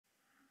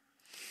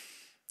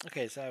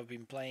Okay, so I've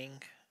been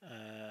playing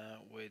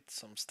with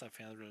some stuff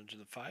in Unreal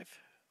Engine 5.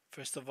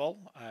 First of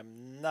all,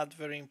 I'm not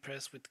very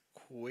impressed with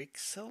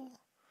Quixel.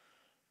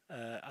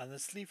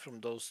 Honestly,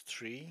 from those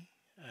three,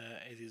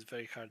 it is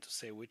very hard to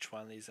say which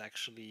one is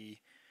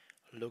actually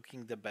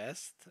looking the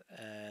best.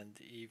 And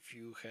if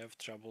you have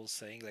trouble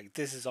saying, like,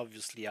 this is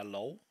obviously a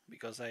low,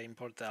 because I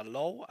imported a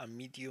low, a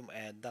medium,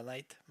 and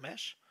nanite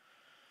mesh.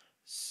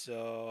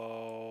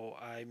 So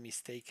I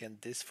mistaken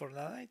this for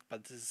nanite,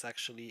 but this is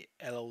actually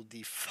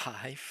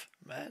LOD5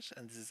 mesh,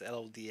 and this is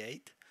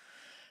LOD8,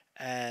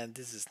 and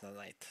this is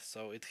nanite.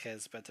 So it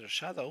has better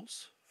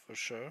shadows for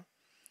sure,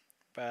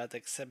 but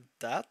except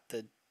that,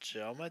 the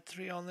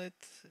geometry on it,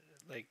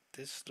 like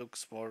this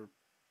looks more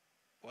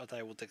what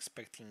I would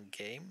expect in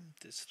game.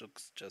 This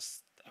looks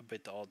just a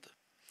bit odd.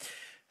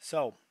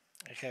 So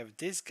I have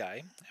this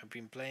guy. I've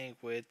been playing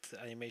with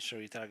animation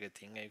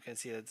retargeting, and you can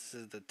see that this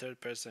is the third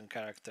person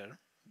character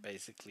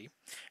basically,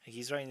 and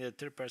he's running the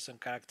third person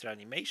character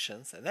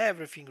animations and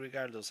everything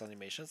regarding those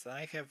animations. And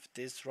I have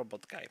this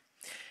robot guy,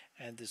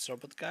 and this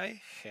robot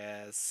guy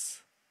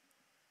has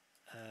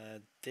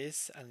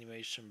this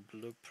animation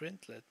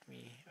blueprint. Let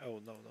me,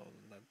 oh no,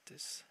 not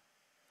this,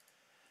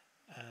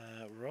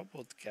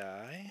 robot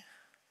guy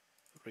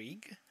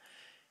rig.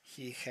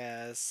 He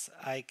has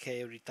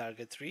IK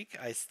retarget rig.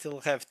 I still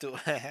have to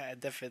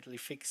definitely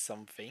fix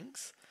some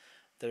things.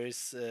 There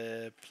is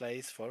a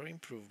place for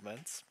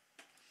improvements,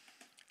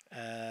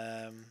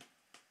 um,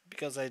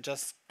 because I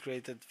just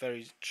created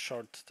very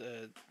short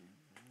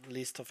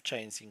list of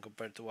chains in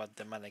compared to what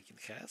the mannequin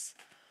has.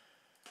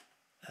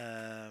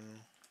 Um,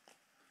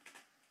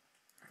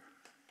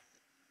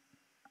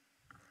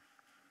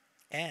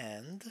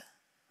 and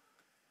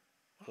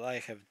well, I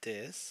have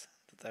this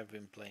that I've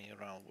been playing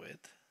around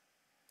with.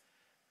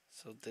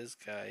 So this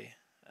guy,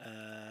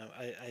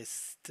 I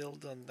still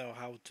don't know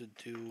how to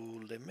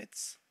do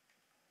limits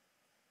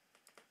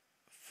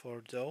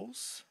for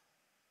those.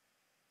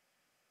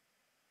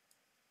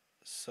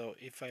 So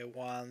if I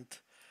want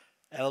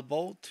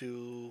elbow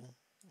to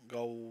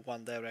go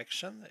one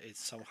direction,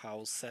 it's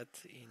somehow set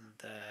in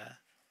the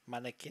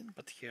mannequin,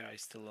 but here I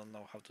still don't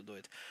know how to do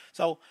it.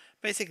 So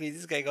basically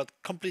this guy got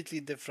completely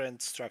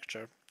different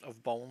structure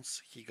of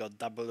bones. He got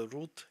double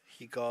root,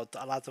 he got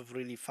a lot of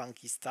really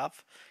funky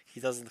stuff. He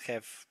doesn't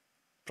have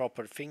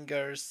proper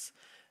fingers.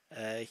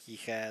 He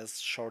has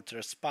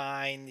shorter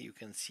spine. You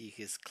can see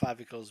his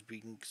clavicles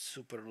being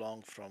super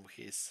long from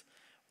his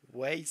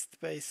waist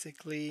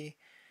basically,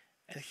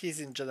 and he's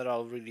in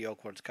general really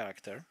awkward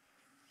character.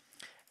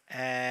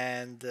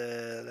 And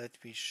let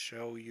me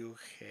show you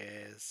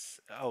his,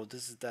 oh,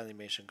 this is the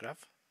animation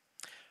graph.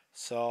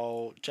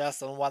 So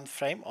just on one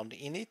frame on the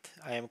init,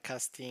 I am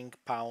casting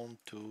pound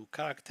to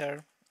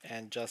character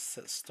and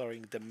just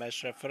storing the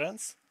mesh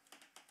reference.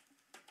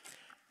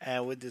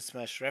 And with this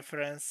mesh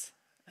reference,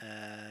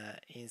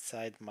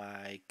 inside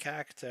my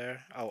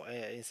character,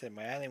 inside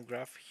my anim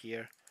graph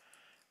here,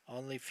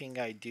 only thing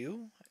I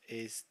do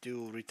is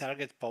do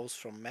retarget pose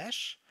from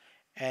mesh,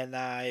 and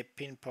I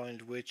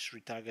pinpoint which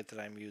retargeter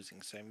I'm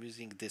using. So I'm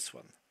using this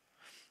one.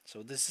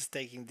 So this is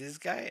taking this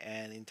guy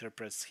and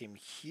interprets him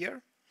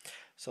here.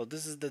 So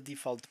this is the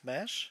default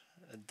mesh,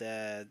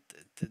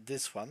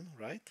 this one,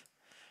 right?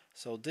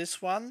 So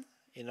this one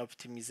in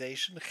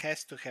optimization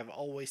has to have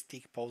always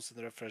tick pose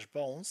and refresh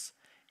bones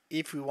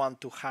if we want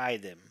to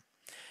hide them.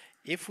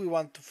 If we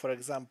want to, for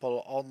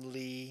example,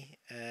 only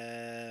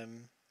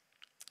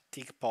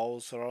tick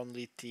pose or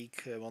only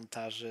tick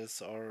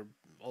montages or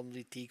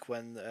only tick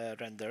when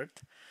rendered,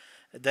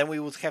 then we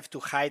would have to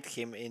hide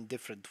him in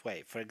different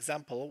way. For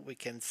example, we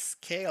can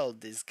scale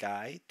this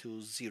guy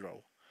to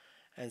 0.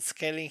 And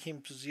scaling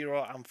him to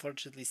 0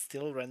 unfortunately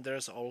still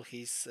renders all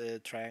his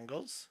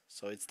triangles.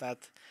 So it's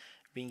not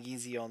being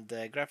easy on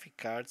the graphic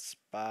cards,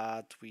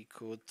 but we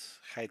could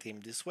hide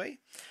him this way.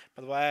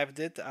 But what I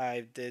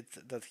did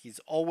that he's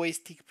always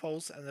tick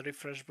pose and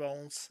refresh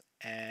bones,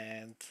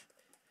 and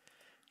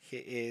he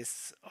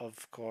is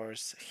of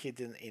course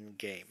hidden in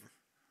game.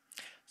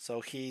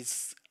 So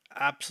he's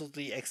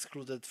absolutely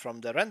excluded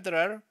from the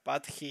renderer,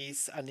 but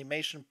his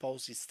animation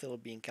pose is still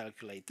being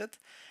calculated.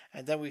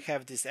 And then we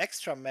have this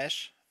extra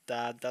mesh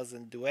that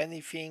doesn't do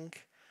anything.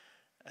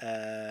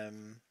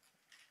 Um,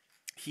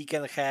 he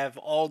can have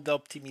all the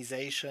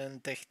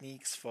optimization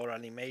techniques for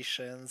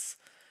animations.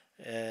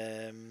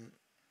 Um,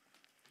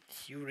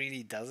 he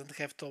really doesn't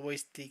have to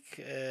always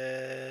tick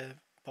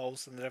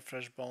pose and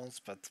refresh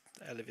bones, but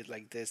I leave it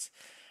like this.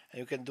 And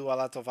you can do a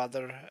lot of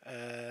other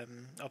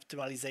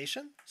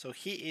optimization. So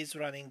he is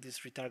running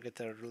this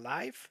retargeter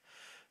live,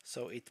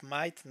 so it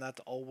might not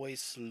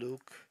always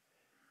look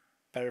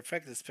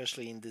perfect,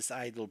 especially in this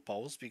idle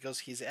pose, because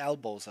his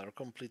elbows are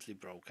completely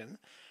broken.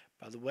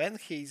 But when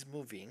he's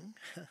moving,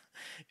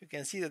 you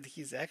can see that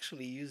he's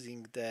actually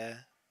using the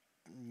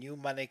new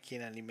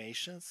mannequin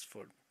animations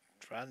for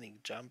running,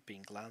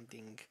 jumping,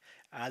 landing,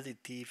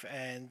 additive,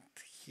 and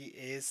he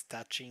is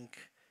touching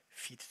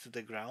feet to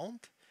the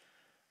ground.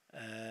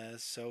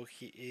 So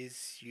he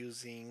is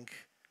using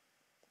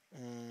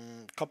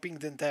copying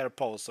the entire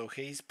pose. So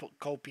he's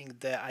copying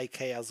the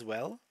IK as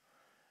well.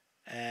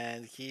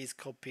 and he is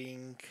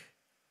copying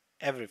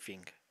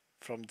everything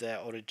from the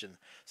origin.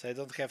 So I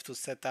don't have to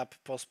set up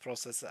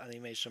post-process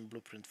animation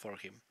blueprint for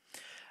him.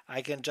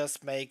 I can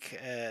just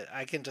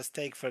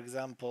take, for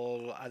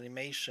example,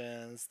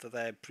 animations that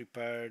I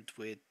prepared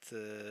with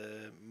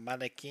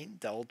mannequin,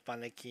 the old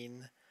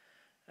mannequin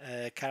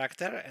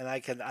character, and I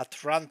can at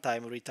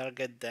runtime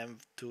retarget them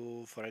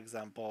to, for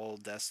example,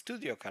 the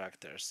studio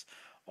characters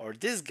or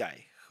this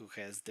guy who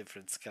has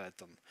different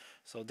skeleton.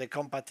 So the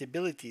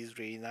compatibility is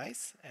really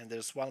nice, and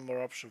there's one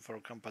more option for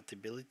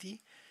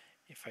compatibility.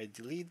 If I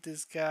delete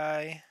this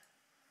guy,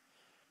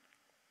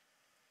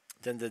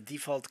 then the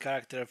default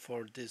character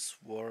for this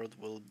world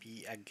will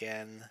be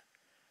again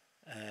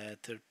a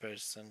third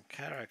person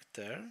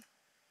character.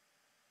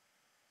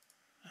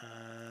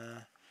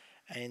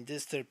 And in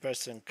this third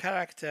person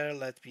character,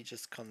 let me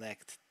just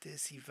connect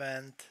this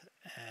event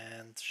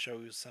and show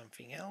you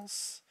something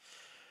else.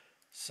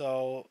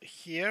 So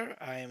here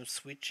I am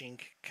switching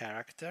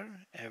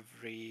character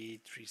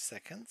every 3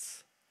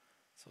 seconds.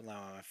 So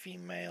now I'm a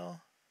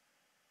female,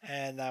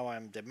 and now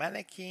I'm the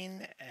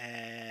mannequin,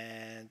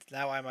 and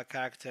now I'm a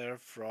character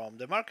from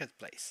the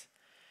marketplace.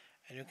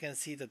 And you can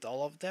see that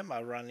all of them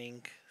are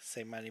running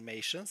same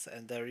animations,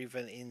 and they're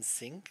even in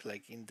sync,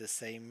 like in the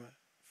same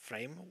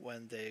frame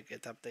when they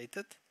get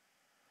updated.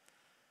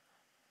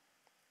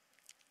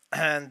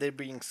 And they're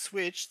being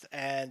switched,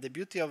 and the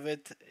beauty of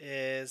it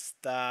is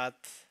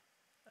that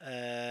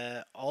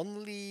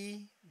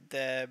only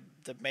the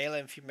male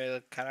and female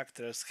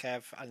characters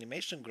have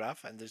animation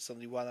graph, and there's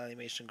only one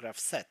animation graph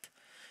set.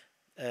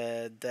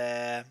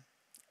 The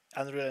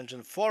Unreal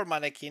Engine 4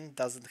 mannequin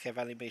doesn't have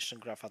animation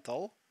graph at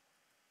all,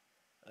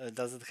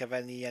 doesn't have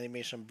any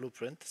animation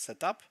blueprint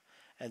set up,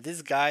 and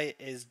this guy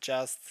is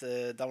just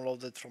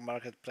downloaded from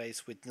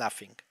marketplace with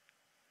nothing.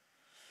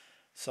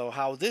 So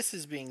how this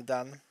is being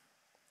done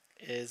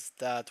is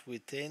that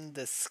within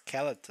the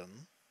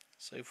skeleton,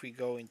 so if we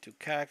go into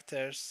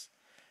characters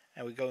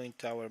and we go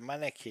into our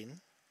mannequin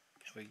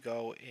and we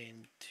go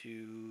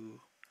into,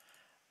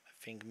 I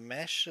think,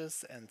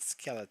 meshes and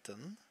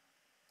skeleton,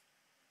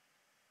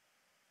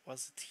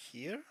 was it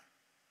here?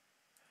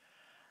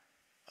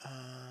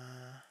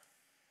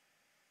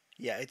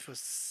 Yeah, it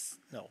was,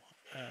 no,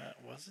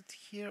 was it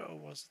here or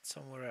was it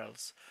somewhere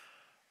else?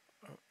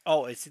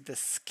 Oh, it's in the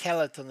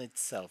skeleton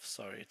itself,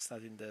 sorry, it's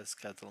not in the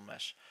skeletal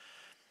mesh.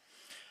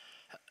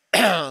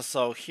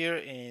 So here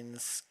in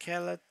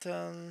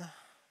skeleton,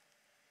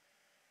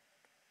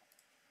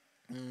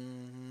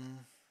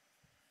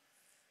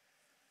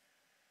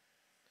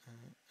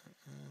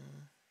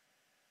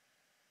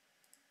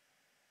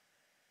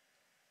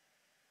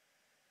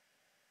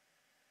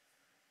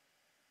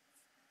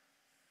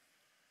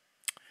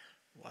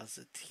 was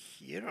it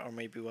here or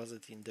maybe was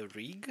it in the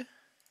rig?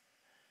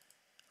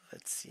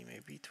 Let's see,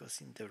 maybe it was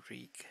in the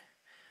rig.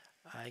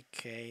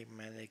 IK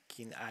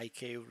mannequin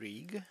IK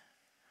rig.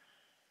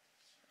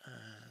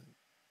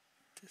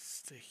 This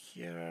is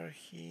the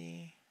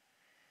hierarchy.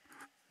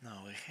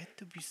 No, it had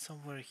to be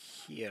somewhere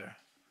here.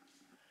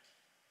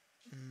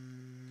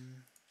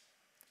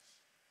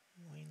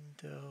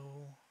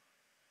 Window.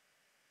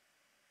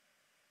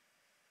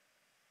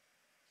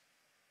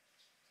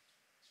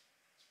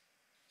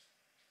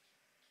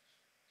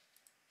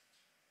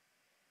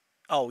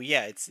 Oh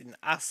yeah, it's in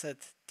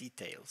asset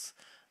details.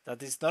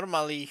 That is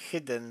normally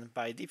hidden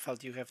by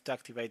default. You have to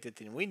activate it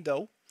in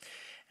window.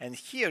 And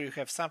here you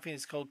have something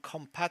that's called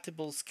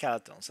compatible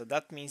skeletons. So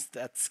that means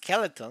that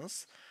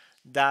skeletons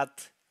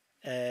that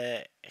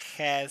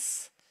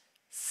has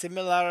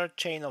similar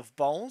chain of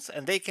bones,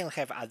 and they can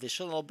have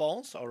additional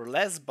bones or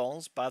less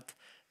bones, but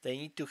they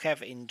need to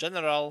have in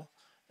general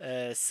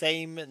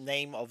same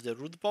name of the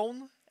root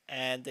bone,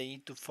 and they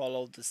need to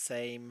follow the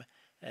same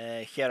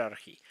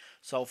hierarchy.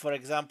 So for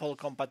example,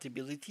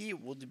 compatibility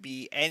would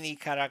be any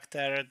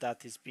character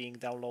that is being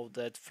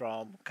downloaded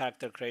from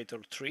character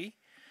creator tree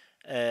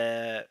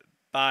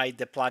by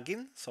the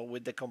plugin, so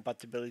with the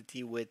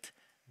compatibility with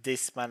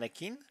this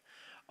mannequin,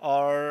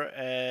 or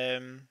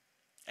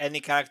any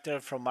character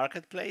from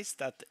marketplace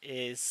that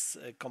is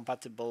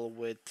compatible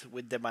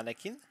with the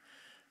mannequin.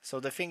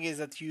 So the thing is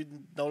that you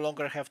no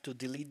longer have to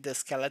delete the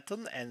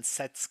skeleton and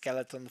set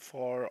skeleton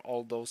for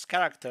all those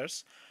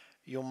characters.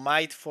 You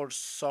might for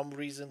some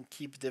reason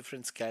keep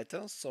different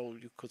skeletons, so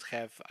you could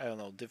have, I don't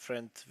know,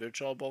 different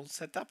virtual bone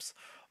setups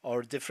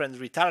or different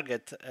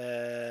retarget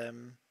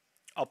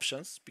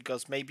options,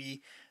 because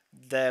maybe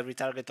the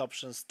retarget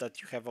options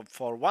that you have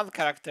for one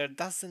character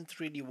doesn't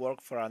really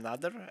work for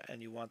another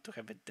and you want to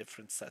have a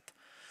different set.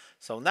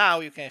 So now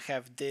you can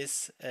have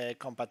this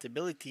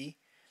compatibility,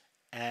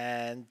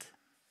 and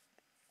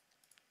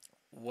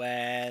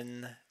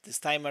when this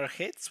timer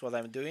hits, what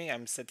I'm doing,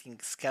 I'm setting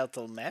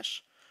skeletal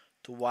mesh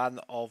to one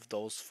of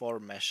those 4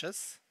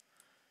 meshes,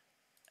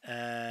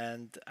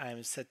 and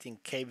I'm setting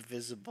cape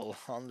visible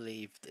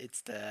only if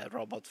it's the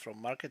robot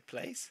from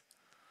marketplace.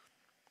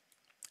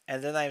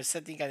 And then I'm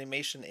setting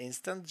animation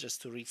instant,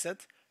 just to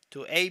reset,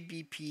 to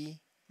ABP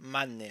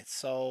Manne.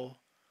 So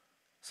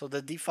So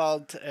the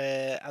default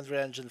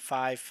Unreal Engine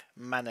 5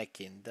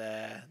 mannequin,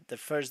 the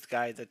first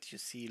guy that you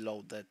see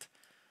loaded,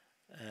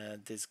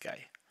 this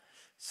guy.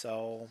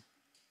 So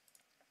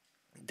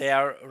they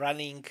are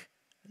running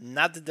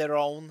not their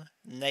own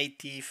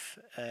native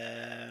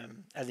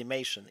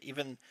animation.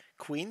 Even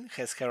Queen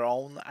has her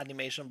own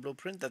animation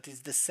blueprint that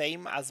is the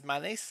same as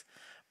Manis,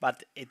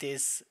 but it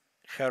is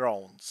her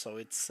own. So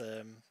it's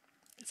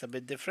a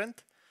bit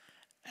different.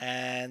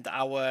 And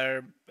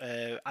our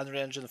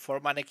Unreal Engine 4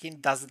 mannequin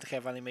doesn't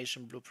have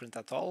animation blueprint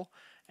at all,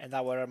 and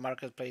our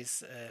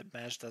marketplace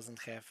mesh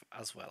doesn't have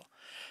as well.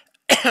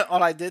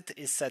 All I did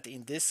is set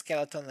in this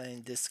skeleton and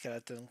in this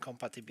skeleton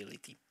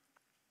compatibility,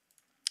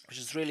 which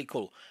is really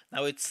cool.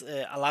 Now it's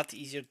a lot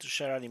easier to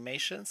share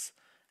animations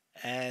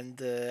and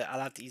a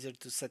lot easier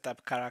to set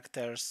up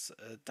characters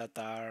that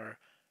are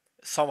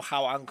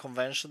somehow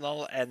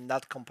unconventional and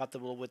not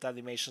compatible with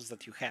animations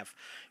that you have.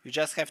 You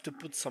just have to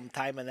put some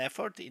time and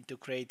effort into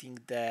creating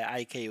the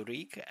IK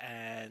rig,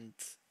 and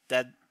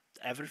that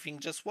everything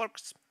just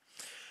works.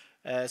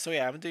 So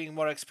yeah, I'm doing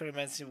more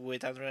experiments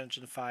with Unreal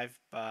Engine 5,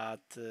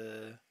 but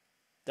there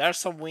are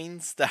some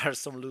wins, there are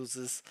some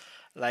losses.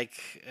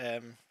 Like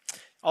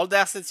all the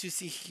assets you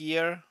see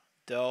here,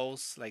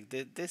 those like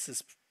this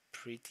is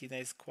pretty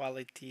nice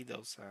quality.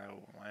 Those are,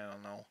 I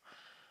don't know,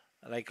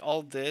 like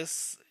all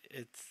this,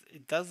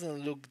 it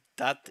doesn't look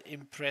that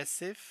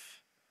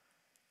impressive,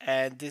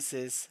 and this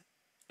is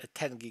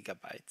 10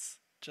 gigabytes,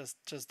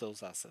 just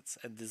those assets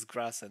and this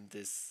grass and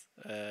this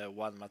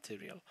one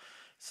material.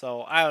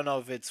 So I don't know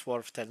if it's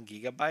worth 10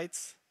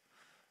 gigabytes.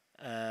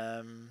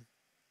 um,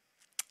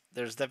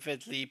 there's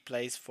definitely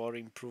place for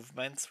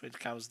improvements when it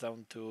comes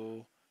down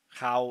to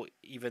how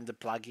even the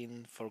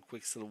plugin for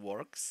Quixel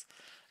works.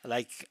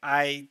 Like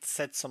I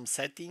set some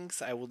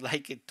settings, I would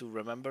like it to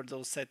remember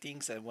those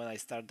settings, and when I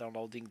start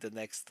downloading the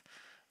next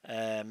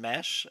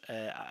mesh,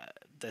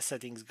 the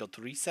settings got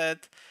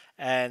reset,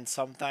 and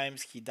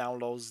sometimes he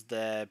downloads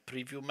the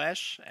preview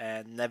mesh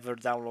and never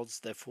downloads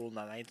the full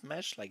nanite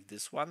mesh, like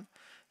this one.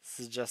 This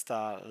is just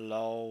a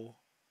low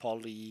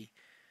poly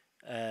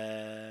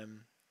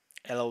um,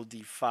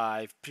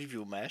 LOD5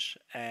 preview mesh,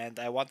 and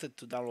I wanted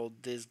to download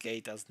this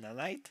gate as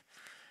nanite,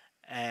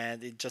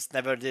 and it just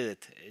never did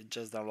it. It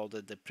just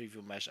downloaded the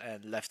preview mesh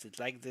and left it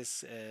like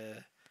this.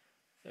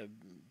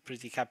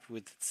 Pretty happy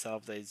with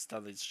itself that it's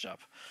done its job.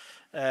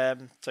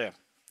 So yeah,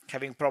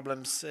 having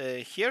problems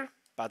here,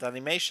 but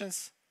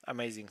animations,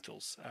 amazing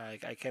tools.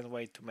 I can't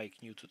wait to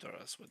make new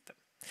tutorials with them.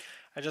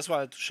 I just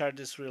wanted to share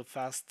this real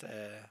fast.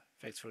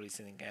 Thanks for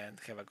listening and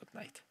have a good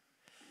night.